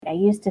I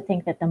used to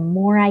think that the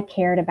more I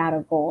cared about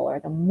a goal or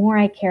the more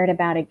I cared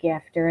about a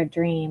gift or a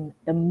dream,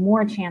 the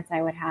more chance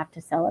I would have to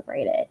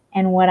celebrate it.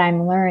 And what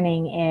I'm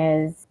learning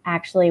is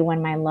actually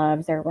when my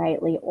loves are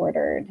rightly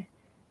ordered,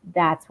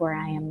 that's where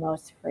I am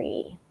most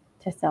free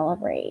to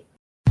celebrate.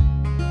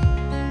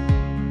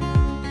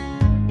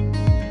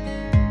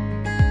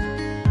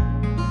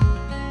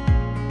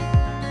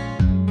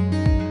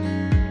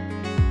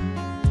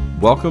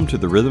 Welcome to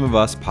the Rhythm of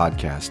Us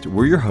podcast.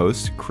 We're your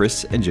hosts,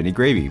 Chris and Jenny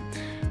Gravy.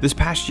 This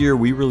past year,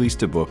 we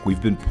released a book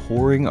we've been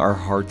pouring our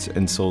hearts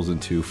and souls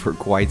into for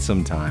quite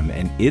some time,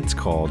 and it's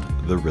called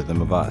The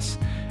Rhythm of Us.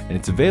 And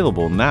it's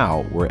available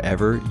now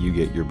wherever you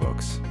get your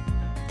books.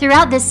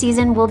 Throughout this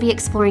season, we'll be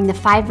exploring the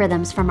 5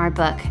 rhythms from our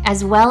book,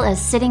 as well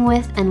as sitting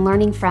with and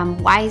learning from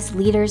wise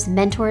leaders,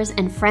 mentors,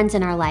 and friends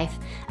in our life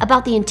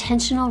about the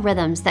intentional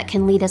rhythms that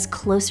can lead us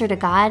closer to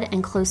God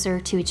and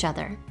closer to each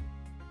other.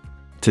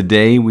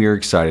 Today, we are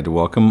excited to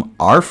welcome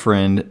our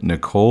friend,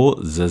 Nicole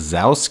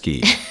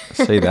Zasowski.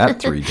 Say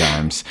that 3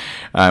 times.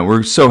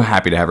 We're so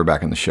happy to have her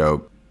back on the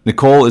show.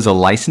 Nicole is a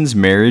licensed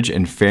marriage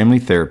and family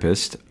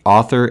therapist,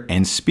 author,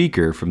 and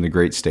speaker from the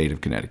great state of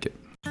Connecticut.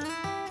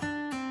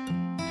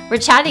 We're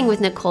chatting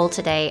with Nicole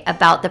today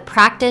about the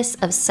practice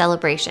of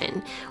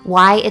celebration,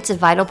 why it's a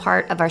vital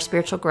part of our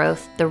spiritual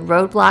growth, the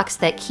roadblocks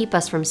that keep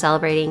us from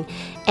celebrating,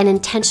 and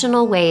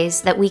intentional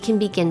ways that we can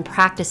begin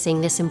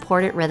practicing this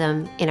important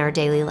rhythm in our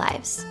daily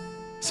lives.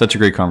 Such a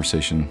great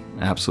conversation.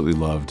 Absolutely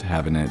loved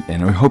having it,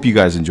 and I hope you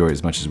guys enjoy it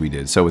as much as we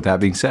did. So with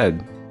that being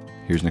said,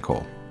 here's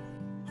Nicole.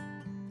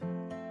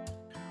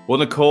 Well,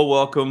 Nicole,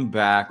 welcome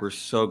back. We're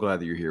so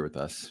glad that you're here with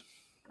us.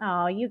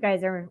 Oh, you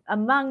guys are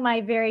among my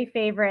very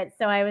favorites.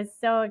 So I was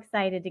so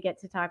excited to get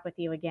to talk with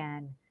you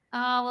again.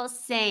 Oh, well,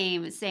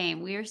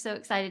 same. We are so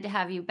excited to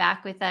have you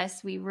back with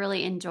us. We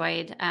really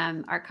enjoyed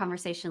our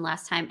conversation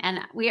last time,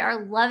 and we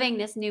are loving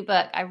this new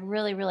book. I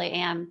really, really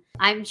am.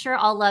 I'm sure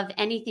I'll love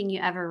anything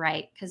you ever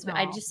write because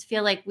I just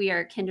feel like we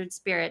are kindred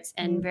spirits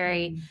and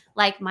very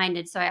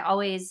like-minded. So I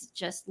always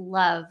just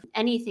love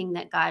anything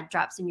that God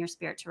drops in your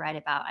spirit to write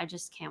about. I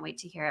just can't wait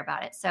to hear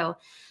about it. So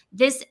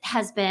this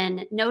has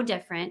been no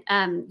different.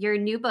 Your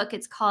new book,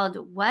 it's called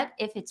What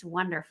If It's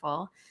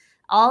Wonderful?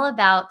 All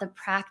about the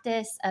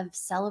practice of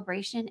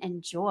celebration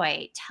and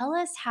joy. Tell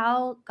us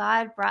how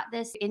God brought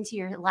this into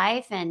your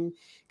life and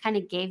kind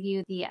of gave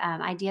you the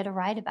idea to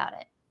write about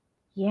it.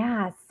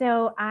 Yeah.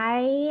 So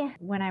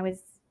when I was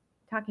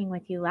talking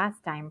with you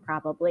last time,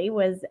 probably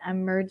was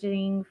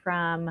emerging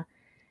from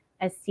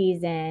a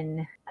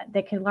season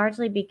that could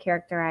largely be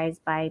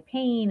characterized by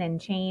pain and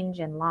change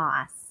and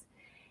loss.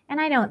 And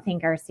I don't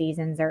think our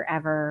seasons are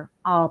ever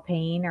all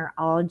pain or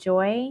all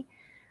joy.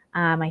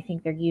 I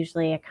think they're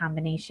usually a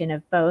combination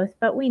of both,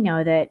 but we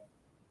know that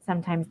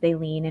sometimes they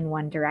lean in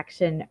one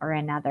direction or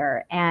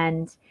another.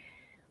 And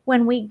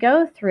when we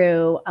go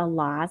through a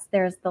loss,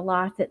 there's the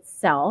loss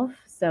itself.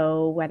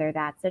 So whether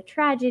that's a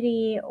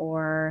tragedy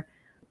or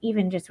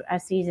even just a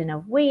season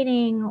of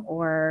waiting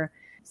or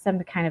some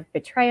kind of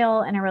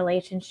betrayal in a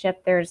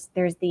relationship, there's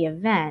the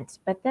event,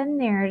 but then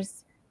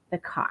there's the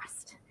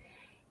cost.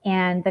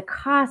 And the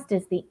cost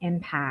is the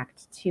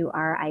impact to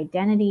our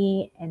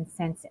identity and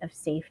sense of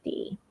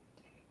safety.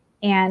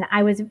 And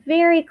I was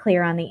very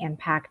clear on the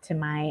impact to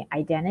my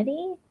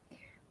identity.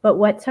 But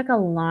what took a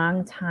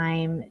long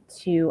time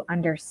to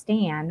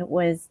understand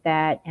was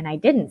that, and I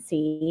didn't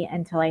see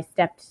until I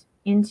stepped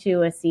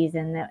into a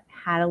season that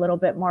had a little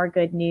bit more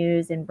good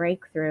news and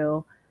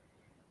breakthrough,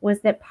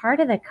 was that part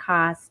of the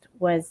cost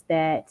was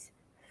that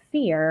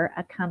fear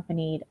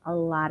accompanied a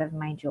lot of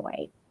my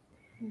joy.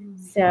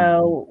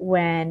 So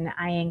when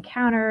I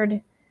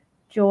encountered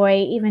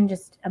joy, even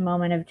just a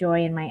moment of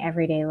joy in my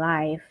everyday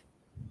life,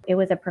 it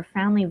was a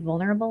profoundly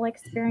vulnerable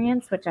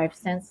experience, which I've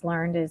since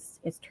learned is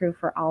true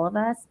for all of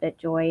us, that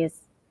joy is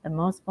the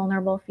most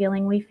vulnerable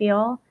feeling we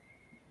feel.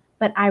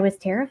 But I was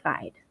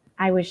terrified.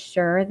 I was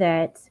sure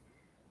that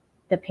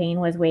the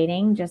pain was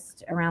waiting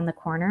just around the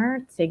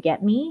corner to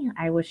get me.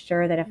 I was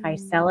sure that if I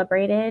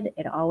celebrated,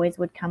 it always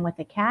would come with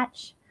a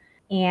catch.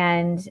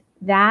 And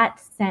that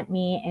sent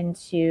me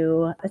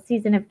into a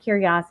season of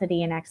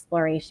curiosity and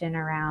exploration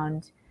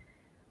around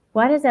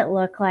what does it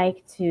look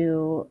like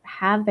to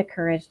have the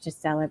courage to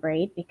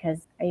celebrate?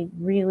 Because I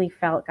really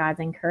felt God's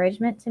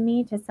encouragement to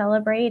me to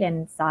celebrate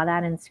and saw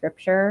that in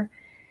scripture.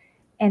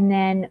 And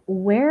then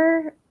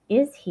where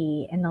is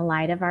he in the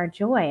light of our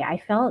joy?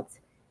 I felt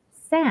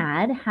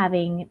sad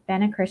having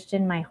been a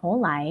Christian my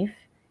whole life,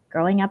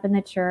 growing up in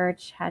the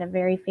church, had a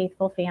very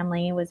faithful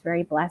family, was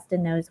very blessed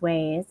in those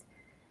ways.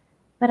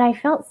 But I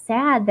felt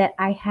sad that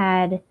I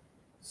had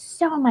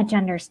so much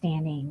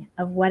understanding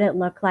of what it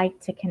looked like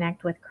to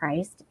connect with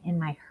Christ in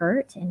my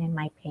hurt and in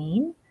my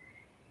pain.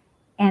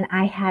 And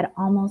I had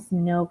almost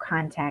no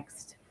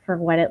context for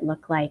what it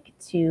looked like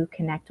to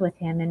connect with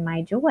him in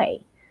my joy.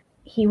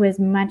 He was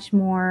much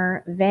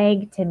more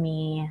vague to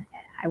me.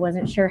 I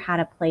wasn't sure how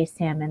to place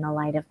him in the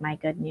light of my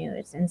good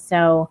news. And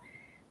so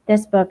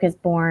this book is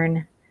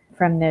born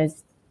from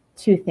those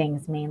 2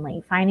 things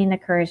mainly, finding the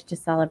courage to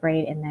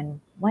celebrate, and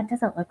then what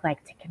does it look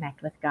like to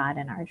connect with God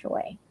in our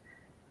joy?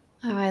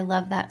 Oh, I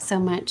love that so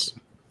much.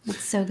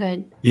 It's so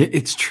good. Yeah,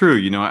 it's true.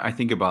 I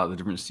think about the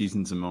different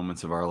seasons and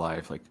moments of our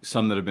life, like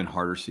some that have been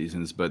harder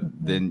seasons, but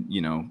Mhm.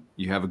 then,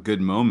 you have a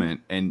good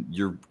moment and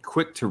you're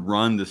quick to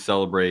run to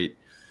celebrate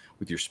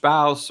with your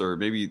spouse or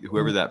maybe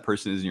whoever that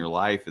person is in your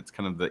life. It's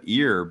kind of the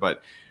ear,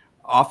 but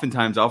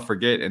oftentimes I'll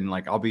forget and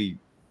like I'll be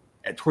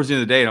towards the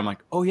end of the day and I'm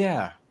like, oh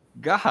yeah,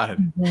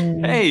 God,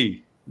 Mhm.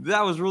 hey,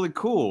 that was really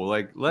cool.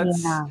 Like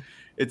let's Yeah.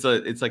 it's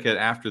like an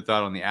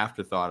afterthought on the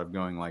afterthought of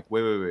going like,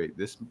 wait,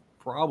 this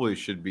probably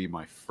should be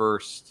my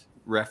first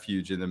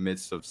refuge in the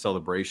midst of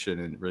celebration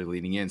and really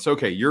leaning in. So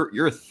okay,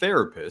 you're a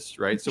therapist,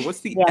 right? So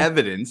what's the Yes.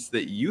 evidence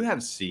that you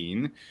have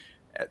seen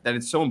that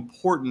it's so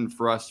important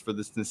for us for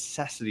this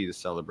necessity to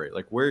celebrate?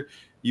 Like where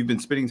you've been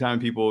spending time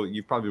with people,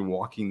 you've probably been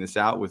walking this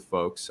out with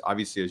folks.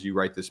 Obviously, as you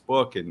write this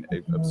book and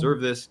Mhm.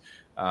 observe this,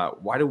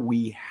 why do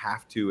we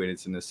have to? And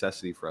it's a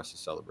necessity for us to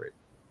celebrate.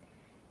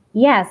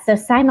 Yeah. So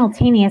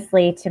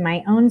simultaneously to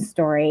my own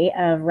story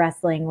of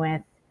wrestling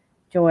with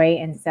joy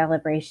and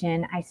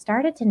celebration, I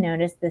started to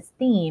notice this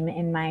theme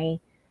in my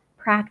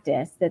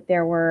practice that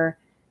there were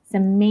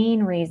some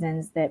main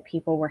reasons that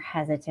people were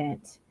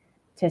hesitant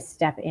to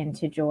step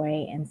into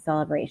joy and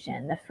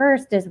celebration. The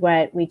first is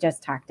what we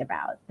just talked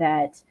about,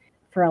 that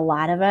for a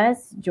lot of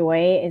us,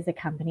 joy is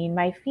accompanied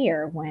by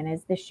fear. When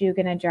is the shoe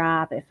going to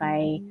drop? If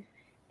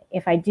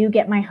I do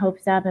get my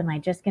hopes up, am I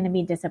just going to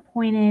be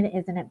disappointed?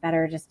 Isn't it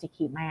better just to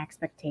keep my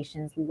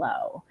expectations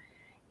low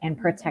and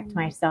protect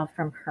myself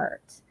from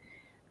hurt?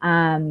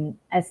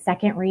 A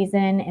second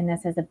reason, and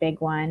this is a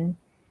big one,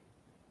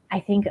 I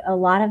think a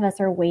lot of us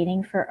are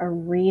waiting for a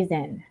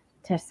reason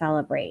to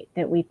celebrate,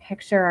 that we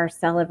picture our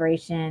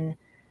celebration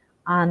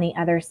on the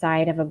other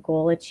side of a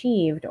goal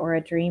achieved or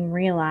a dream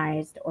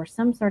realized or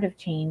some sort of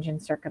change in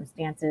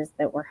circumstances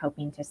that we're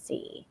hoping to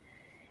see.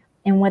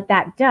 And what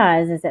that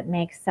does is it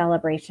makes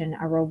celebration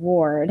a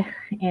reward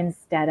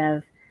instead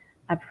of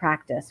a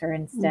practice or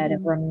instead of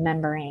Mm-hmm.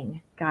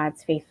 remembering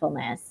God's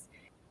faithfulness.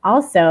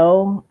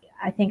 Also,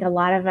 I think a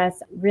lot of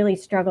us really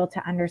struggle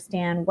to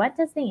understand, what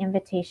does the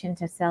invitation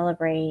to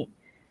celebrate,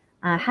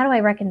 how do I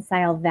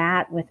reconcile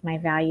that with my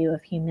value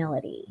of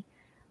humility?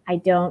 I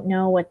don't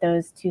know what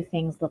those two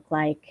things look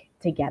like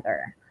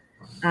together.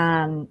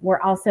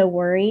 We're also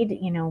worried,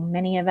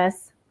 many of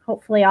us,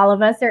 hopefully all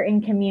of us, are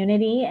in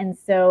community. And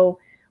so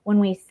when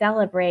we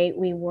celebrate,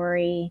 we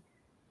worry,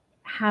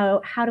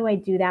 how do I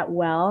do that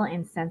well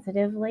and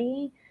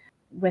sensitively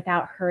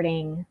without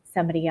hurting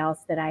somebody else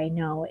that I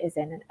know is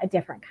in a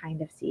different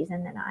kind of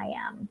season than I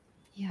am.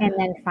 And Yeah.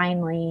 then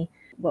finally,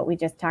 what we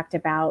just talked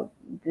about,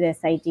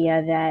 this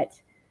idea that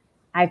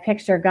I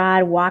picture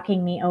God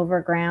walking me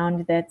over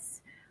ground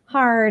that's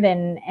hard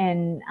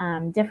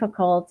and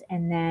difficult,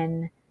 and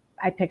then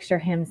I picture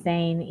Him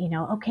saying,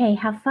 "Okay,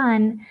 have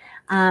fun.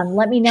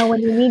 Let me know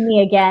when you need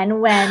me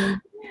again."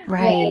 When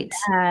Right.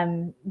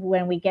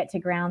 when we get to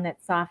ground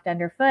that's soft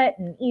underfoot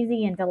and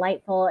easy and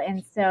delightful,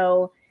 and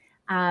so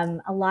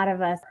a lot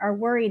of us are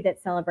worried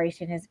that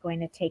celebration is going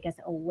to take us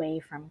away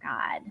from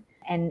God,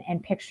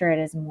 and picture it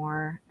as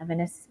more of an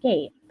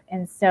escape,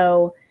 and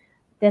so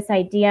this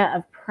idea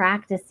of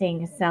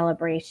practicing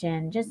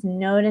celebration, just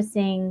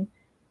noticing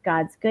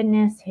God's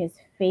goodness, His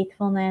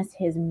faithfulness,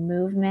 His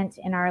movement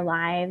in our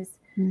lives.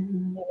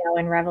 Mm-hmm.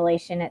 In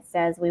Revelation, it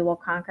says we will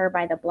conquer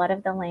by the blood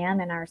of the Lamb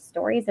and our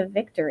stories of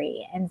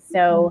victory. And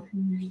so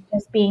Mm-hmm.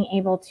 just being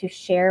able to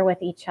share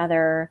with each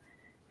other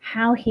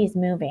how He's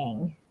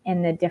moving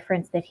and the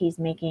difference that He's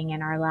making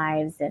in our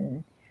lives,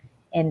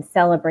 and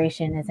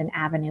celebration is an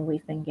avenue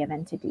we've been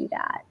given to do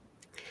that.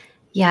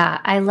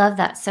 Yeah, I love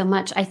that so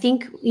much. I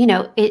think,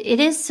 it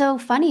is so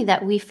funny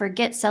that we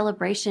forget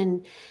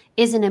celebration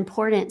is an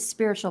important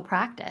spiritual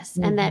practice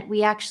and Mhm. that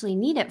we actually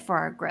need it for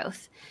our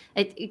growth.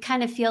 It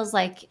kind of feels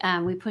like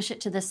we push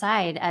it to the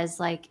side as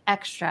like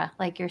extra,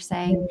 like you're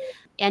saying,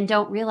 and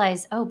don't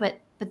realize, oh, but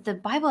the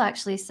Bible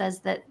actually says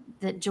that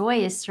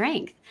joy is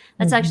strength.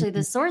 That's actually the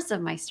Mhm. source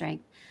of my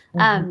strength.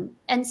 Mhm.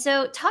 And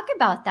so talk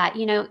about that.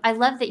 I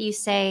love that you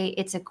say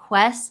it's a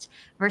quest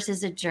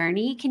versus a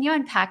journey. Can you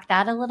unpack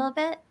that a little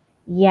bit?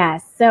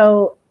 Yes.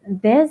 So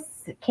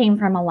this came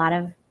from a lot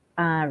of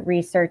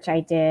research I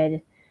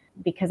did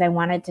because I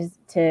wanted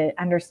to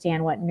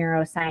understand what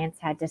neuroscience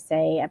had to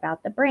say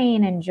about the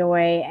brain and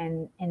joy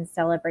and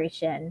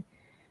celebration.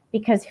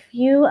 Because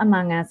few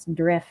among us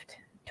drift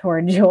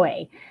toward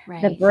joy.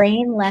 The Right.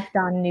 brain left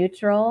on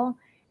neutral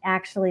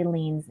actually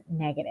leans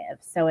negative.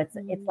 So it's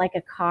Mm, like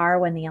a car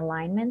when the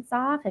alignment's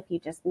off. If you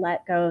just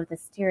let go of the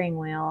steering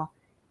wheel,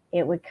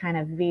 it would kind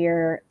of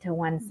veer to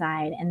one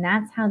side. And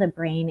that's how the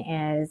brain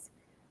is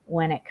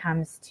when it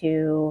comes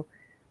to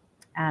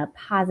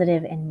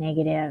positive and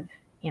negative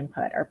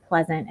input, or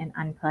pleasant and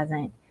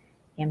unpleasant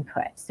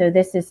input. So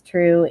this is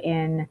true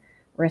in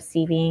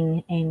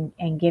receiving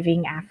and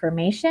giving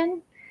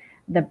affirmation.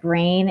 The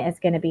brain is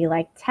going to be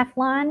like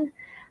Teflon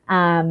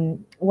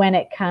when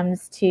it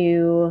comes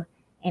to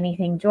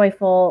anything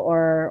joyful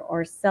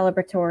or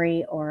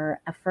celebratory or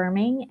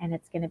affirming, and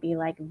it's going to be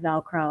like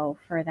Velcro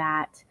for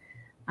that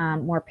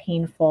more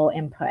painful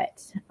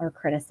input or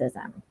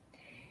criticism.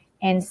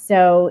 And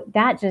so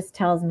that just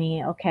tells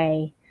me,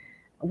 okay,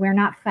 we're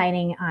not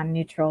fighting on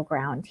neutral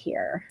ground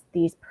here.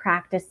 These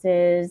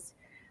practices,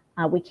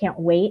 we can't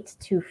wait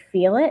to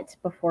feel it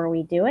before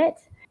we do it.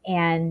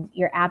 And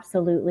you're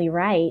absolutely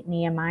right.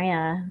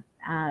 Nehemiah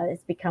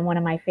has become one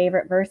of my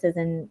favorite verses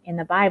in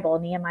the Bible.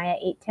 Nehemiah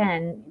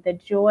 8:10, the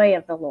joy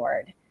of the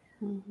Lord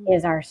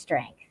is our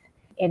strength.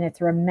 And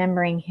it's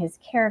remembering his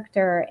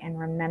character and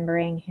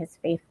remembering his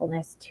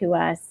faithfulness to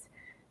us,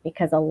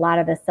 because a lot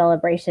of the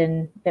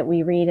celebration that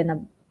we read in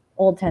the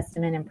Old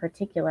Testament in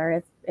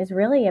particular is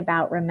really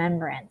about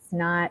remembrance,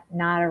 not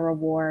a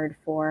reward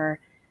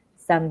for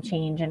some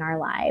change in our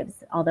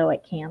lives, although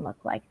it can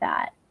look like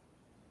that.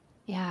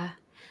 Yeah.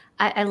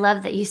 I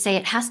love that you say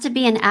it has to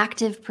be an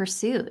active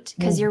pursuit,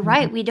 because you're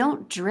right. We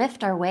don't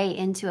drift our way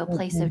into a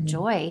place of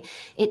joy.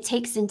 It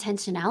takes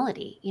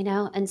intentionality,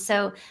 And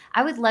so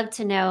I would love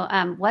to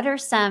know, what are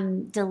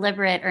some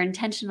deliberate or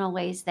intentional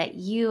ways that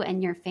you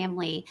and your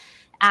family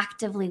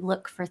actively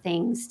look for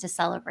things to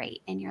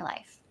celebrate in your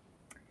life?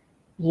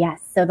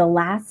 Yes. So the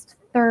last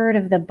third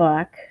of the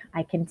book,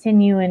 I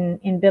continue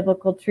in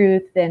biblical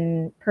truth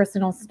and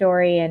personal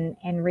story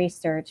and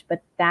research,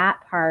 but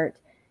that part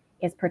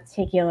is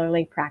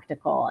particularly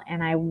practical.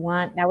 And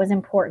that was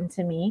important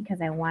to me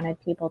because I wanted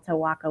people to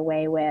walk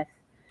away with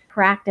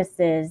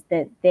practices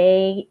that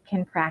they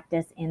can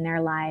practice in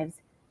their lives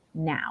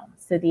now.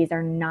 So these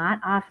are not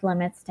off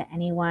limits to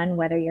anyone,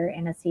 whether you're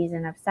in a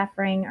season of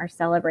suffering or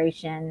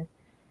celebration,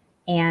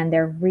 and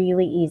they're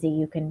really easy.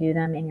 You can do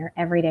them in your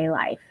everyday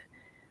life.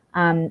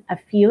 A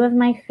few of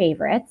my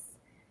favorites.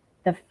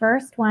 The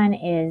first one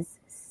is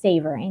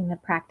savoring. The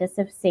practice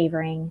of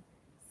savoring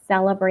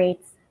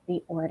celebrates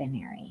the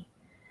ordinary.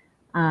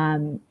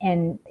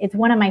 And it's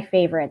one of my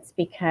favorites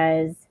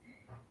because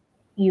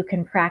you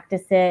can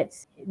practice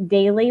it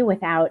daily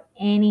without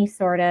any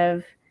sort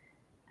of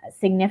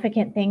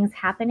significant things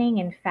happening.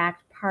 In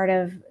fact, part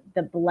of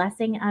the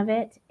blessing of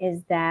it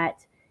is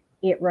that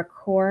it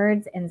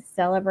records and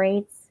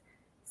celebrates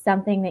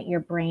something that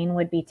your brain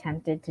would be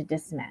tempted to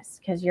dismiss,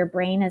 because your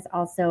brain is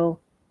also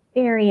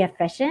very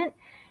efficient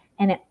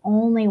and it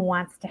only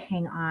wants to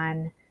hang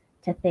on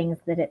to things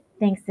that it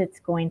thinks it's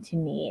going to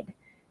need.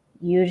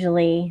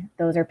 Usually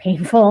those are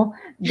painful,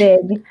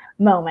 big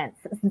moments.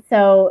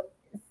 So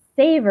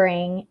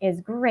savoring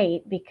is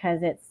great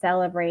because it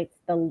celebrates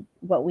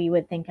what we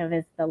would think of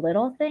as the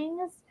little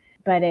things,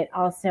 but it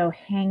also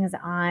hangs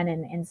on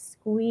and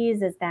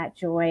squeezes that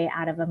joy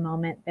out of a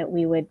moment that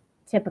we would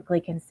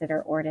typically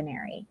consider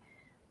ordinary.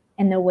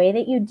 And the way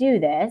that you do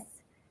this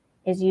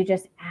is you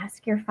just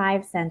ask your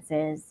five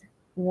senses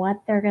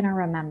what they're going to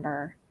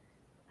remember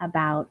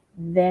about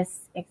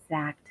this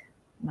exact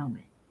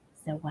moment.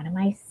 So what am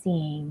I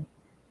seeing?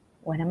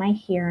 What am I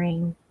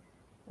hearing?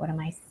 What am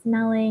I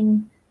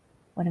smelling?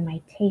 What am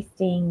I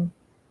tasting?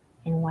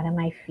 And what am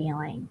I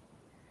feeling?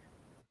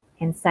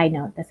 And side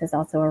note, this is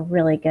also a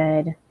really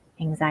good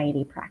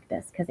anxiety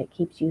practice because it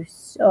keeps you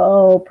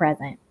so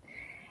present.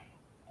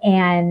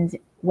 And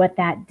what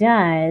that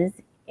does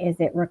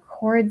is it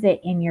records it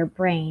in your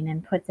brain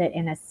and puts it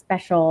in a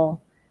special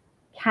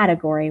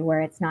category where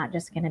it's not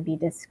just going to be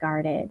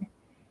discarded.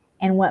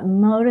 And what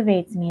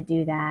motivates me to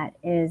do that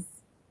is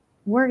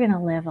we're going to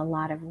live a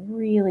lot of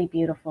really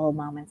beautiful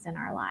moments in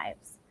our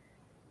lives.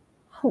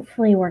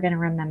 Hopefully, we're going to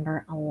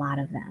remember a lot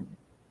of them,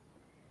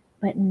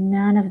 but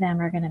none of them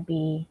are going to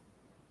be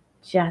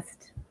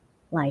just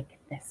like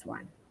this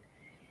one.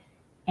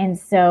 And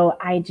so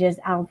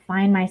I'll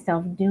find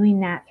myself doing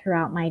that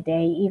throughout my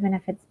day. Even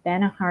if it's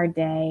been a hard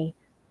day,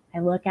 I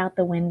look out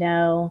the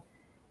window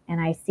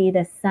and I see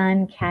the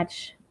sun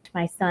catch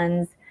my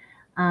son's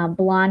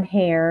blonde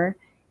hair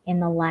in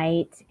the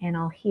light, and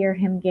I'll hear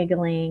him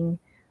giggling.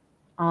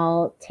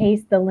 I'll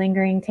taste the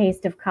lingering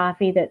taste of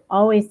coffee that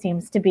always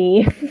seems to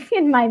be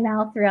in my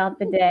mouth throughout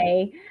the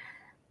day.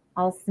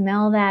 I'll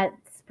smell that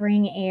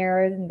spring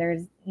air, and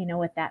there's,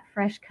 with that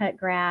fresh cut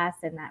grass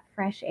and that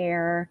fresh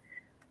air.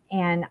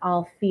 And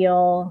I'll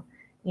feel,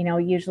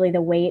 usually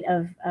the weight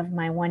of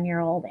my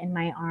 1-year-old in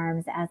my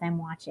arms as I'm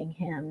watching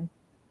him.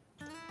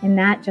 And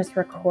that just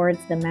records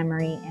the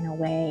memory in a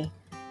way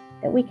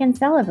that we can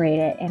celebrate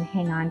it and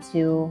hang on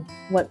to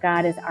what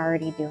God is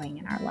already doing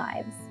in our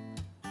lives.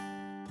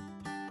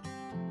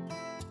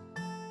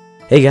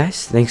 Hey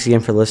guys, thanks again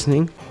for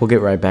listening. We'll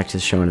get right back to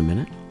the show in a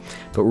minute.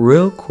 But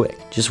real quick,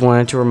 just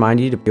wanted to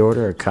remind you to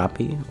pre-order a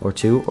copy or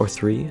 2 or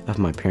 3 of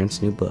my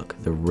parents' new book,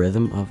 The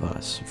Rhythm of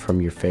Us, from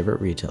your favorite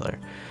retailer.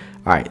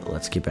 All right,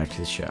 let's get back to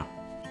the show.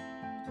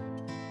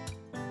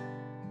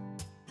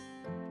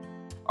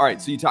 All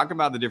right, so you talk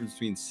about the difference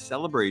between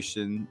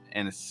celebration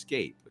and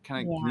escape.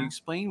 Can you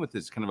explain what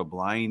this kind of a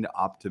blind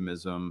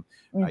optimism?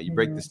 You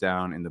break this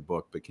down in the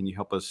book, but can you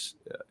help us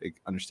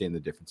understand the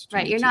difference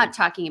between Right, you're not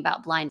talking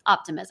about blind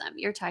optimism.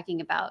 You're talking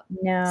about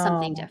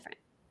something different.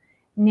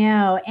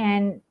 No,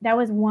 and that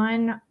was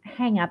one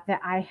hang up that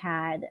I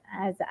had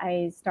as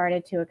I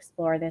started to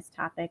explore this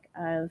topic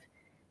of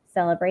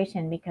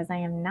celebration, because I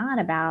am not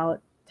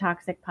about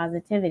toxic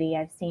positivity.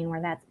 I've seen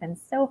where that's been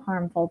so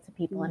harmful to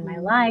people in my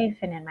life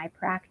and in my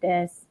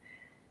practice.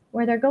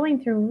 where they're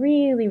going through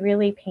really,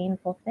 really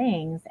painful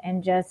things,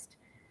 and just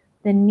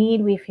the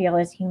need we feel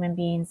as human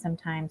beings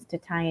sometimes to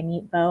tie a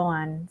neat bow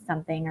on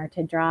something, or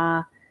to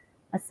draw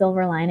a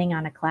silver lining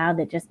on a cloud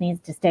that just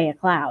needs to stay a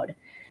cloud,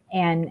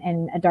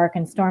 and a dark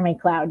and stormy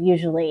cloud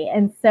usually.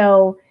 And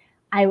so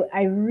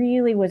I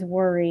really was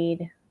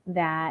worried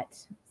that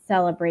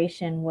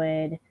celebration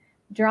would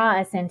draw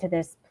us into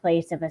this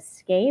place of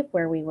escape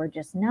where we were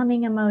just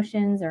numbing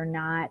emotions,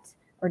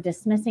 or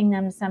dismissing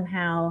them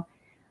somehow.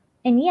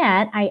 And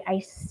yet I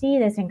see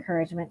this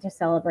encouragement to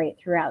celebrate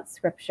throughout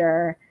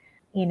scripture,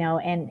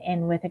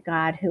 and with a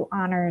God who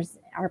honors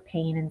our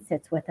pain and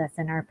sits with us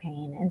in our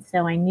pain. And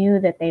so I knew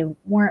that they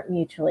weren't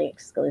mutually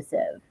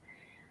exclusive.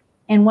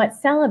 And what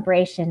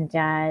celebration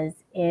does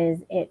is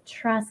it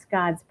trusts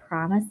God's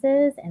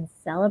promises and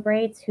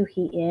celebrates who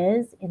he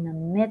is in the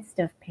midst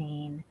of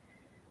pain,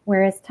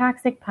 whereas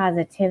toxic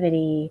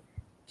positivity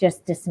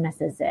just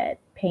dismisses it.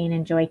 Pain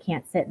and joy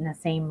can't sit in the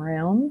same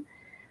room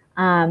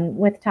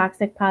with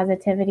toxic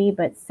positivity,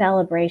 but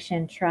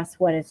celebration trusts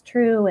what is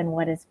true and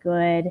what is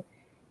good,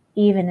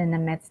 even in the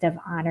midst of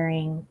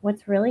honoring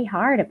what's really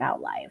hard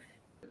about life.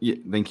 Yeah,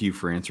 thank you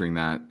for answering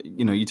that.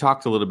 You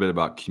talked a little bit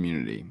about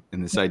community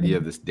and this idea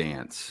of this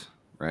dance,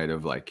 right?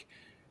 Of like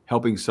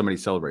helping somebody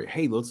celebrate.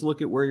 Hey, let's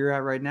look at where you're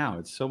at right now.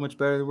 It's so much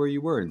better than where you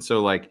were. And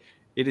so like,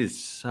 it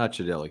is such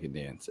a delicate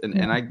dance.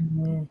 And I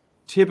Mhm.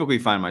 typically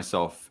find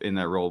myself in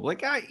that role.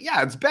 Like,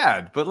 yeah, it's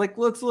bad, but like,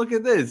 let's look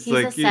at this. He's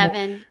like, a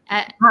 7.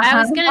 I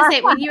was going to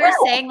say, when you were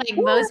saying like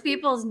most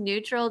people's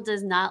neutral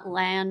does not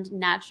land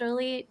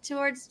naturally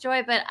towards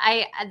joy, but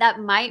that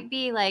might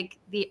be like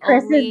the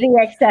Chris only. is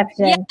the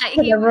exception Yeah,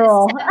 to the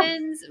rule.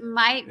 7s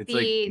might it's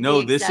be. like,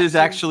 no, the this is exception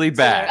actually too.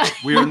 bad.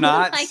 We are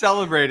not Like,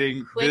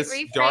 celebrating quit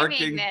this dark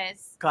reframing and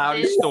this.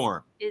 cloudy This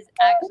storm. is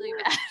actually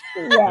bad.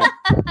 Yes.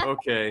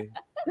 Okay.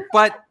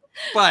 But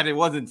it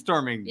wasn't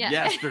storming Yeah.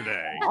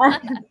 yesterday.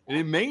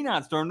 It may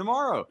not storm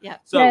tomorrow. Yeah.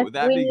 So Chris,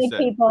 that we being need said,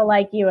 people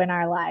like you in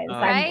our lives.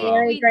 I'm Right?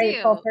 very We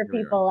grateful do. for Here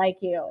we people like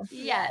you.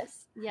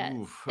 Yes.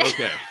 oof,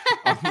 okay.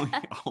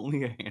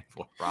 only a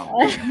handful, I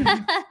promise.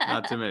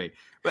 Not too many.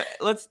 But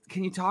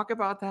can you talk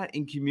about that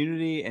in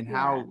community and Yeah.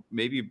 how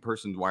maybe a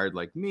person's wired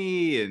like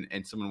me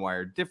and someone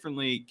wired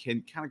differently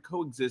can kind of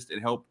coexist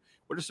and help?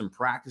 What are some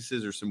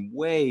practices or some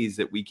ways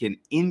that we can,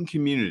 in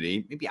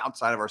community, maybe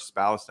outside of our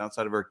spouse,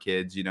 outside of our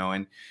kids,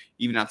 and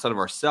even outside of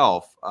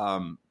ourselves,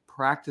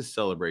 practice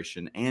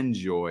celebration and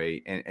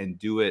joy and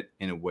do it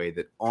in a way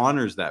that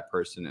honors that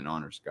person and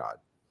honors God?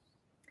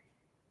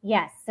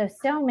 Yes,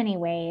 so many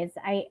ways.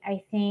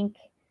 I think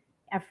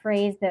a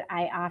phrase that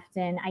I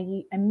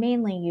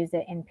mainly use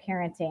it in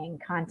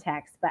parenting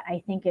context, but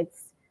I think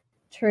it's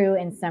true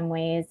in some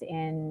ways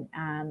in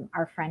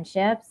our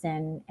friendships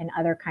and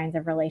other kinds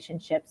of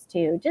relationships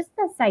too. Just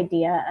this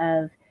idea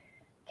of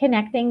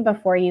connecting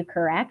before you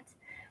correct,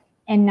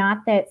 and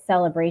not that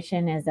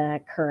celebration is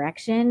a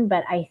correction,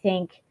 but I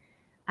think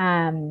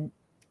um,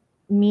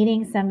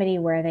 meeting somebody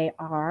where they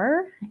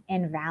are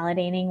and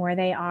validating where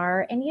they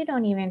are. And you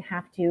don't even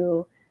have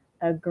to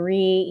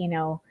agree,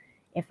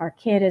 if our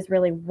kid is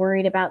really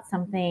worried about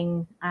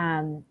something,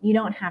 you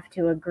don't have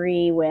to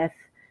agree with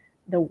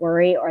the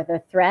worry or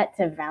the threat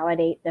to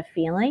validate the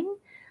feeling.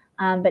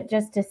 But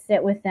just to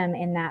sit with them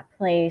in that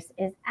place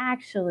is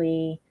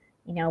actually,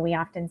 we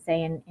often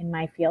say in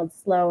my field,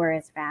 slower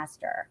is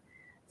faster.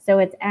 So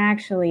it's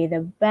actually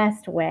the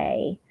best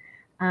way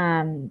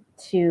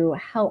to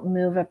help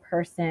move a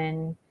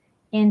person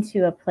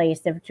into a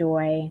place of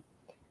joy,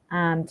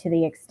 to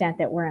the extent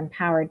that we're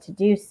empowered to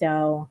do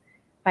so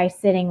by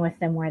sitting with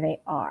them where they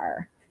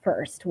are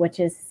first, which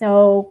is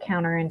so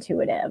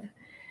counterintuitive.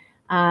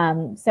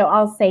 So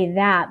I'll say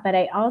that, but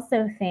I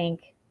also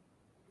think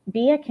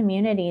be a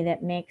community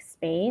that makes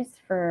space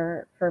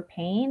for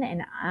pain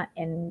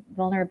and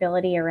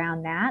vulnerability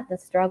around that. The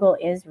struggle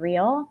is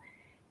real.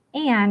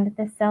 And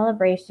the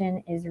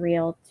celebration is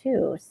real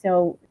too.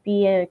 So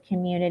be a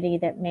community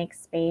that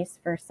makes space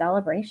for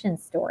celebration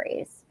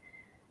stories.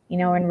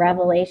 In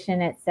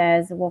Revelation, it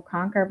says we'll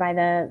conquer by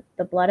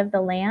the blood of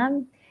the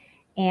Lamb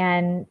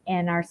and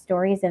our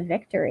stories of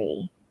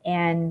victory.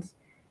 And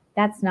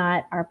that's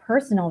not our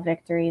personal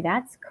victory.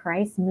 That's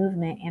Christ's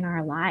movement in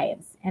our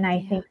lives. And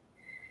I think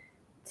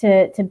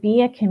to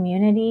be a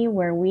community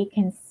where we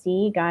can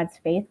see God's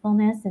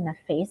faithfulness in the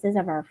faces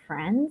of our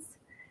friends,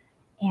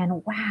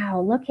 and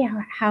wow, look at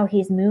how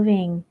he's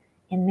moving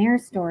in their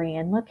story,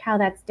 and look how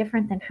that's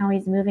different than how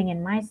he's moving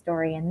in my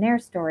story and their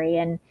story.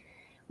 And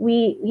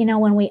we,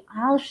 when we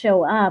all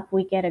show up,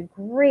 we get a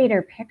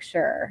greater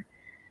picture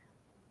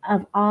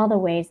of all the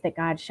ways that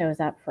God shows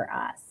up for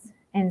us.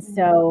 And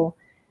so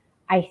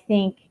I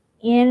think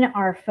in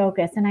our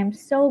focus, and I'm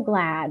so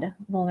glad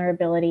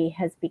vulnerability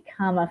has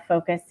become a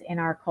focus in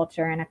our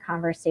culture and a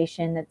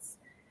conversation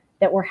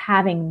that we're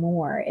having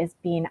more, is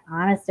being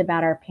honest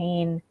about our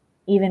pain,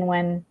 even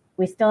when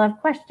we still have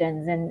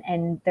questions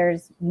and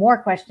there's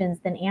more questions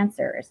than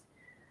answers.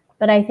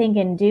 But I think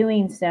in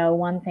doing so,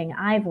 one thing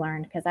I've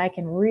learned, because I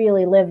can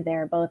really live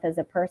there both as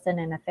a person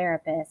and a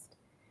therapist,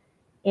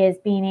 is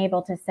being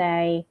able to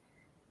say,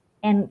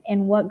 and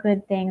what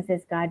good things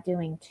is God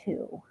doing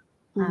too?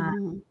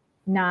 Mm-hmm.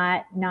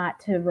 Not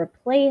to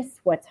replace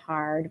what's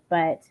hard,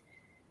 but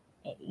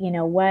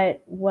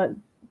what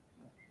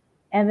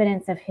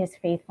evidence of his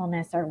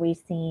faithfulness are we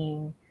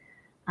seeing?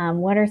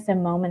 What are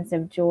some moments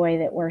of joy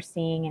that we're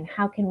seeing, and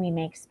how can we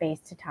make space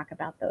to talk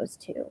about those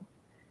too?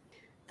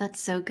 That's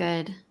so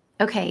good.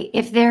 Okay,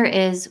 if there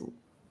is,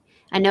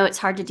 I know it's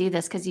hard to do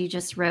this because you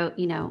just wrote,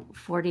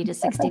 40 to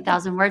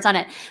 60,000 words on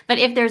it. But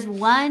if there's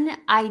one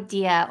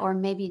idea or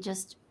maybe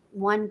just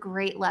one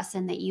great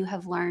lesson that you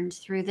have learned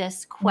through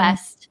this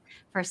quest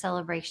for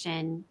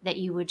celebration that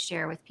you would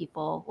share with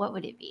people, what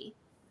would it be?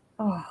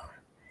 Oh,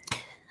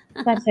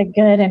 such a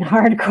good and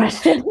hard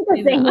question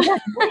to say.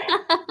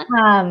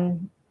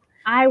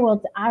 I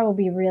will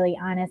be really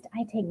honest.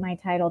 I take my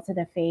title to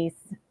the face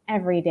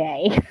every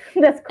day.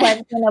 This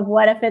question of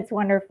what if it's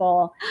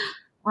wonderful.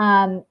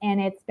 And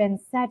it's been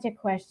such a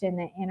question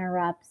that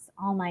interrupts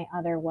all my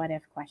other what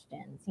if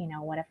questions.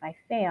 What if I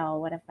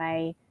fail? What if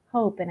I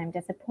hope and I'm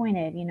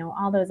disappointed?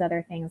 All those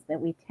other things that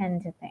we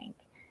tend to think.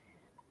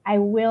 I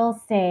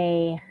will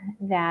say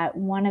that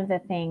one of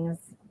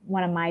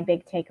my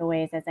big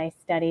takeaways as I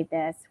studied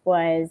this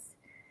was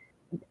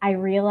I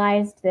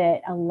realized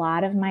that a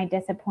lot of my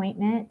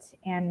disappointment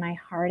and my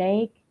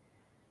heartache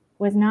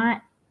was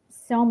not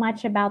so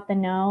much about the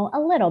no, a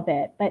little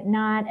bit, but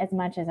not as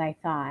much as I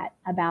thought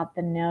about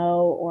the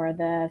no or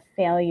the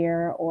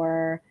failure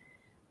or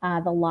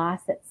the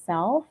loss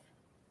itself.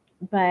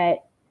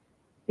 But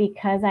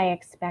because I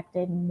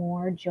expected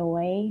more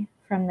joy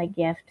from the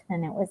gift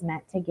than it was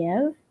meant to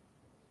give,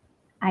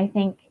 I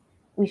think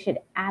we should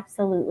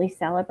absolutely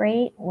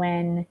celebrate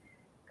when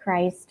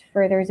Christ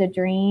furthers a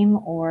dream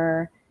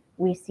or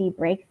we see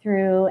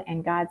breakthrough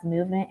and God's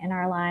movement in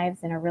our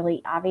lives in a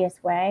really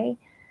obvious way.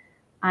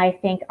 I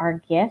think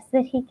our gifts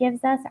that he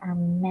gives us are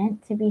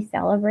meant to be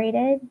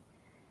celebrated.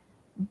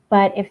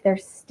 But if they're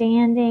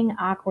standing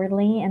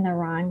awkwardly in the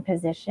wrong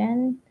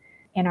position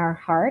in our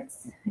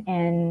hearts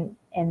and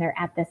they're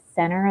at the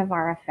center of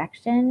our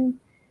affection,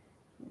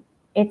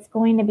 it's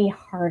going to be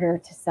harder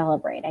to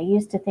celebrate. I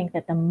used to think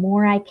that the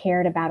more I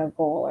cared about a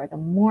goal or the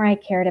more I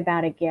cared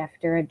about a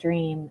gift or a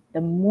dream,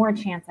 the more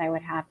chance I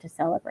would have to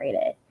celebrate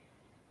it.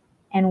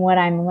 And what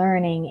I'm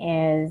learning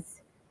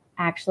is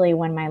actually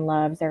when my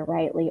loves are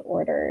rightly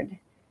ordered,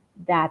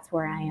 that's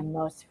where I am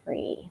most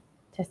free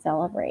to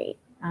celebrate.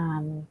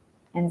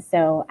 And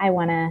so I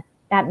want to,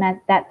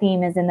 that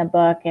theme is in the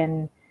book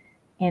and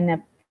in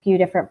a few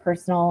different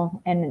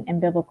personal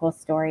and biblical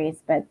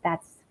stories, but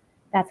that's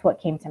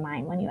what came to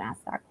mind when you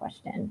asked that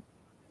question.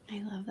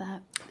 I love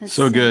that. That's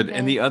so good.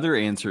 And the other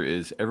answer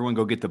is everyone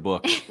go get the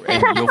book,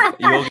 and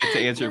you'll get to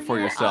answer it for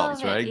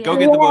yourselves, right? Yeah. Go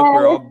get the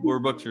book where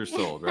books are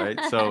sold, right?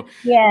 So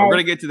Yes. we're going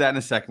to get to that in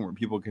a second where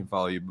people can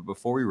follow you. But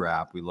before we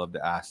wrap, we love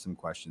to ask some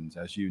questions,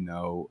 as you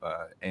know,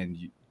 and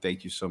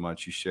thank you so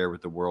much. You share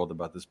with the world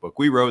about this book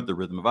we wrote, The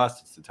Rhythm of Us.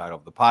 It's the title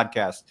of the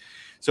podcast.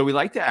 So we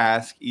like to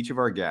ask each of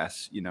our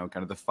guests, kind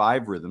of the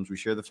 5 rhythms. We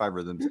share the 5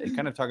 rhythms and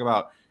kind of talk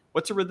about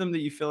what's a rhythm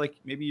that you feel like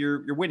maybe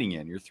you're winning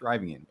in, you're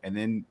thriving in, and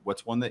then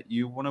what's one that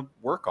you want to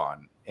work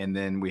on. And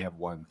then we have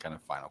one kind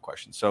of final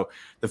question. So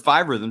the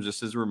 5 rhythms,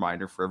 just as a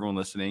reminder for everyone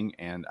listening,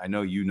 and I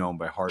know you know them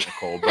by heart,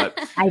 Nicole, but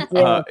I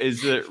do.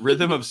 Is the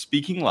rhythm of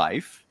speaking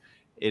life.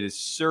 It is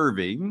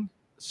serving,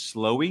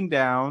 slowing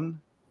down,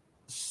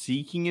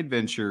 seeking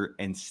adventure,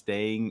 and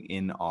staying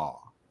in awe.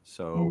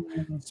 So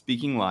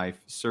speaking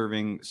life,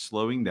 serving,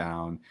 slowing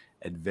down,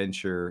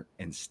 adventure,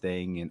 and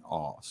staying in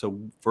awe. So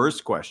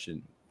first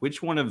question,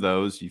 which one of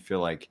those do you feel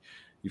like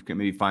you can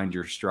maybe find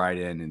your stride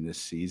in this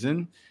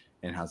season?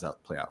 And how's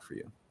that play out for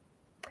you?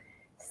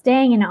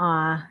 Staying in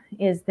awe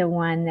is the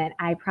one that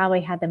I probably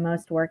had the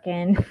most work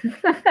in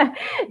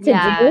to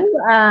do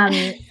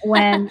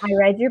when I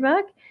read your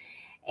book.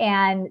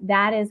 And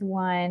that is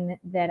one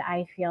that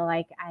I feel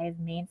like I've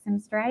made some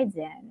strides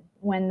in.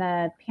 When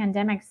the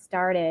pandemic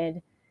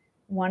started,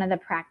 one of the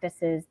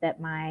practices that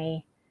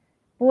my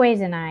boys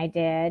and I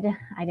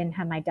didn't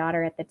have my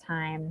daughter at the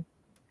time.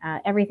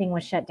 Everything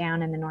was shut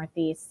down in the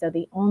Northeast. So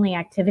the only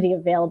activity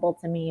available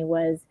to me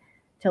was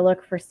to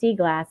look for sea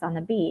glass on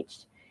the beach.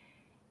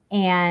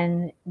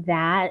 And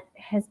that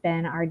has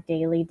been our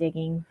daily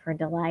digging for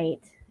delight.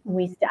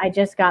 I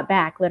just got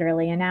back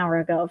literally an hour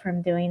ago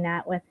from doing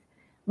that with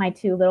my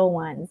 2 little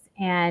ones.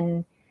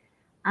 And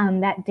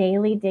that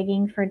daily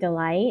digging for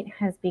delight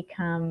has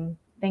become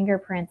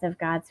fingerprints of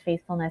God's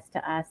faithfulness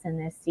to us in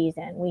this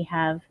season. We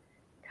have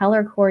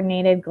color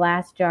coordinated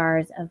glass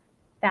jars of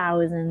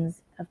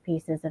thousands of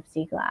pieces of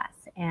sea glass.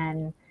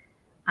 And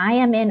I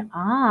am in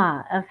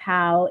awe of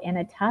how in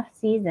a tough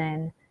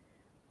season,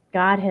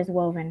 God has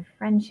woven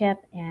friendship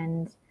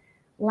and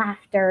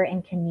laughter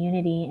and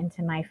community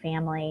into my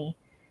family.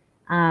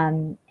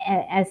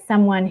 As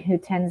someone who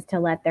tends to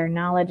let their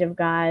knowledge of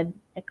God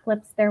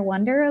eclipse their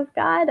wonder of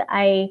God,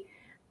 I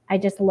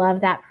just love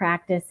that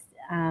practice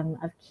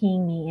of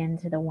keying me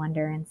into the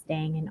wonder and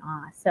staying in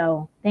awe.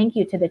 So thank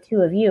you to the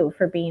 2 of you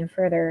for being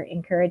further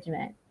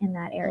encouragement in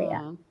that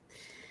area.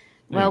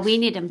 Well, we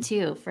need them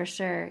too, for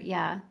sure.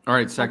 Yeah. All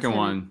right. Second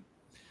one.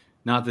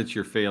 Not that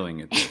you're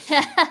failing at this,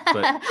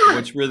 but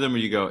which rhythm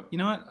where you go, you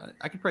know what,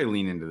 I could probably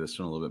lean into this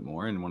one a little bit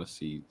more and want to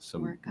see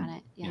some work on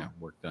it. Yeah.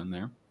 Work done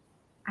there.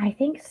 I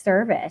think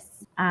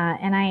service.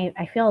 And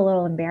I feel a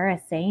little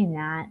embarrassed saying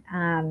that.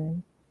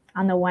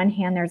 On the one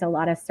hand, there's a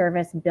lot of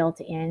service built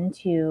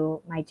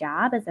into my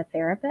job as a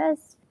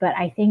therapist, but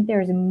I think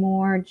there's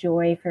more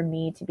joy for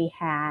me to be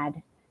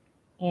had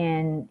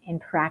in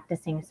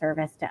practicing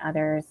service to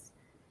others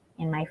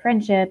in my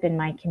friendship, in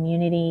my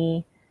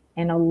community,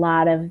 and a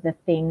lot of the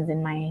things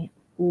in my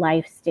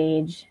life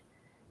stage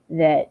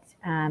that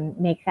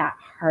make that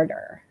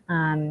harder.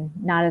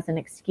 Not as an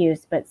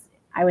excuse, but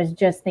I was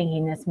just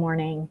thinking this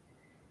morning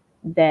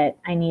that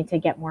I need to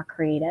get more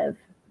creative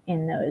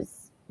in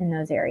those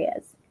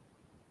areas.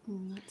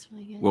 That's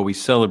really good. Well, we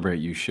celebrate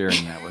you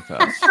sharing that with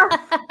us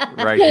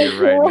right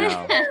here, right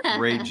now.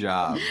 Great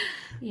job.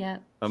 Yeah.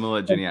 I'm gonna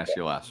let Jenny ask you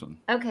the last one.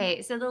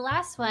 Okay, so the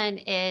last one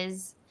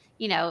is,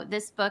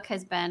 this book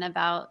has been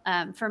about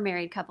for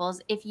married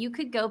couples. If you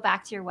could go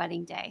back to your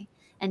wedding day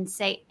and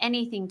say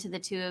anything to the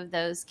two of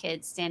those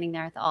kids standing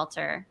there at the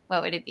altar,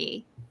 what would it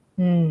be?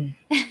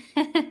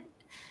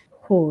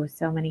 Oh,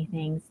 so many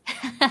things.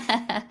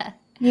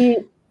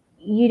 You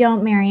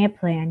don't marry a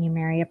plan, you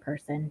marry a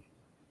person.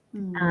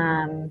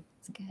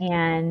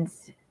 And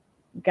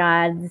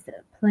God's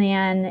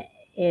plan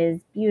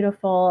is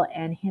beautiful,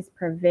 and his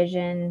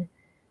provision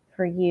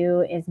for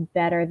you is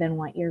better than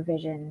what your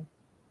vision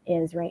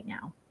is right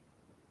now.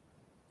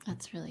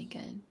 That's really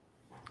good.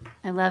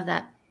 I love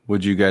that.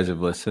 Would you guys have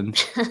listened?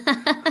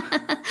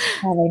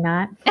 Probably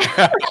not.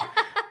 I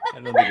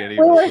don't think any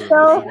We of were us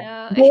so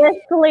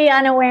blissfully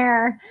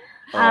unaware.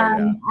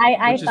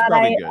 I thought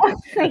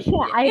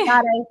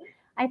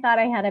I thought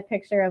I had a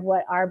picture of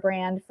what our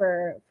brand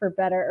for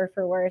better or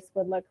for worse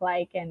would look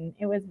like, and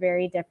it was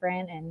very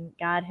different. And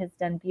God has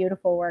done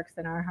beautiful works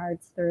in our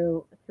hearts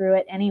through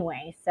it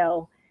anyway.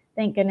 So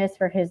thank goodness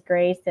for his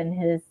grace and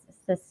his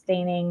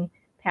sustaining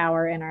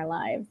power in our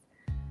lives.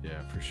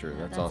 Yeah, for sure.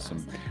 That's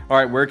awesome. All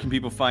right, where can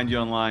people find you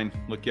online?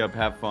 Look you up,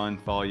 have fun,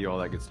 follow you, all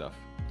that good stuff.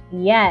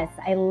 Yes,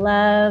 I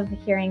love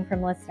hearing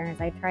from listeners.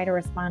 I try to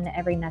respond to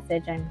every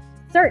message. I'm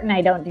certain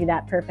I don't do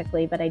that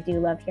perfectly, but I do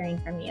love hearing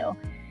from you.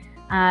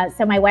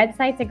 So my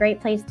website's a great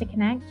place to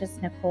connect,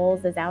 just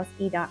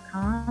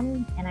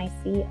NicoleZasowski.com,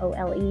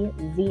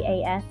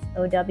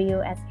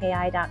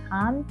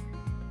 NicoleZasowski.com.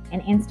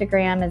 And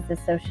Instagram is the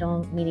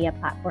social media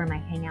platform I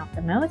hang out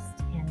the most,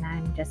 and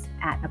I'm just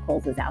at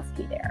Nicole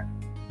Zasowski there.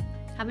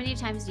 How many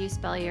times do you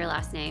spell your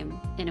last name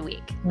in a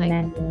week?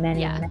 Many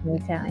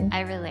times.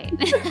 I relate.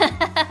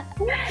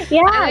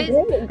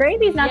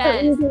 Gravy's not so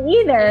easy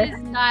either. It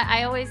is not.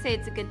 I always say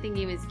it's a good thing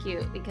he was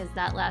cute, because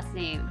that last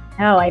name.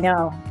 Oh, I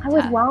know. I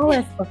was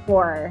Wallace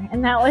before,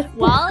 and that was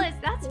Wallace.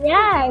 That's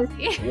yes.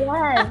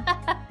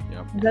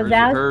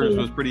 Hers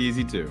was pretty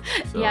easy too.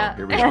 So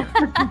here we go.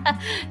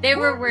 They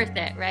were worth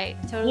it, right?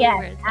 Totally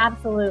worth it.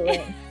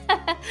 Absolutely.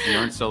 We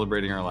aren't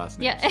celebrating our last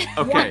name. Yeah.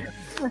 Okay.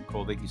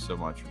 Cole, thank you so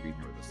much for being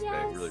here with us today.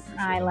 I really appreciate it.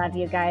 I love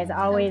you guys.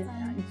 Always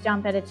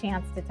jump at a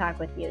chance to talk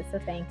with you. So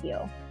thank you.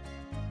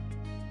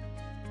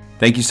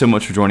 Thank you so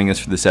much for joining us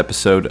for this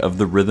episode of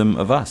The Rhythm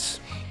of Us.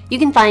 You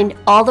can find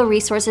all the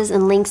resources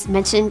and links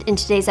mentioned in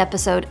today's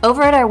episode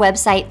over at our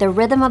website,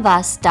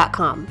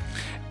 therhythmofus.com.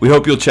 We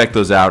hope you'll check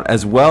those out,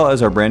 as well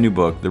as our brand new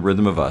book, The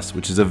Rhythm of Us,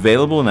 which is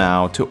available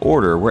now to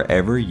order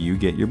wherever you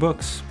get your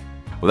books.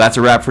 Well, that's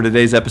a wrap for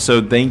today's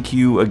episode. Thank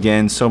you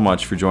again so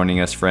much for joining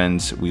us,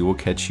 friends. We will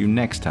catch you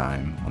next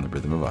time on The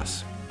Rhythm of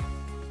Us.